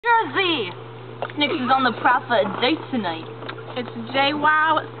Jazzy! Snickers is on the prowl for a date tonight. It's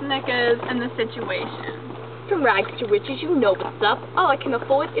J-Wow, Snickers, and the situation. From rags to riches, you know what's up. All I can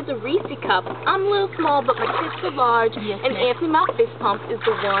afford is a Reese cup. I'm a little small, but my tits are large, Yes, and ma'am. Anthony, my fist pump, is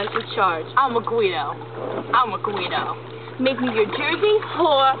the one in charge. I'm a Guido. I'm a Guido. Make me your Jersey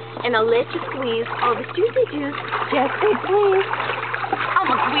whore, and I'll let you squeeze all the juicy juice. Just say please. I'm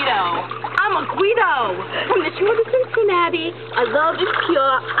a Guido. I'm a Guido. From the shore to Cincinnati, our love is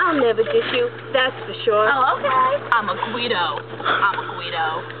pure. I'll never dish you, that's for sure. Oh, okay. I'm a Guido. I'm a Guido.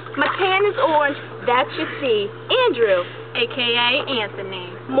 My tan is orange, that you see. Andrew, A.K.A. Anthony.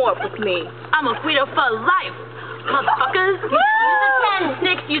 more with me. I'm a Guido for life. Motherfuckers. Use a 10,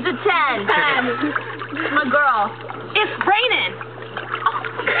 Snicks. Use a 10. 10. My girl. It's raining.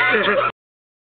 Oh.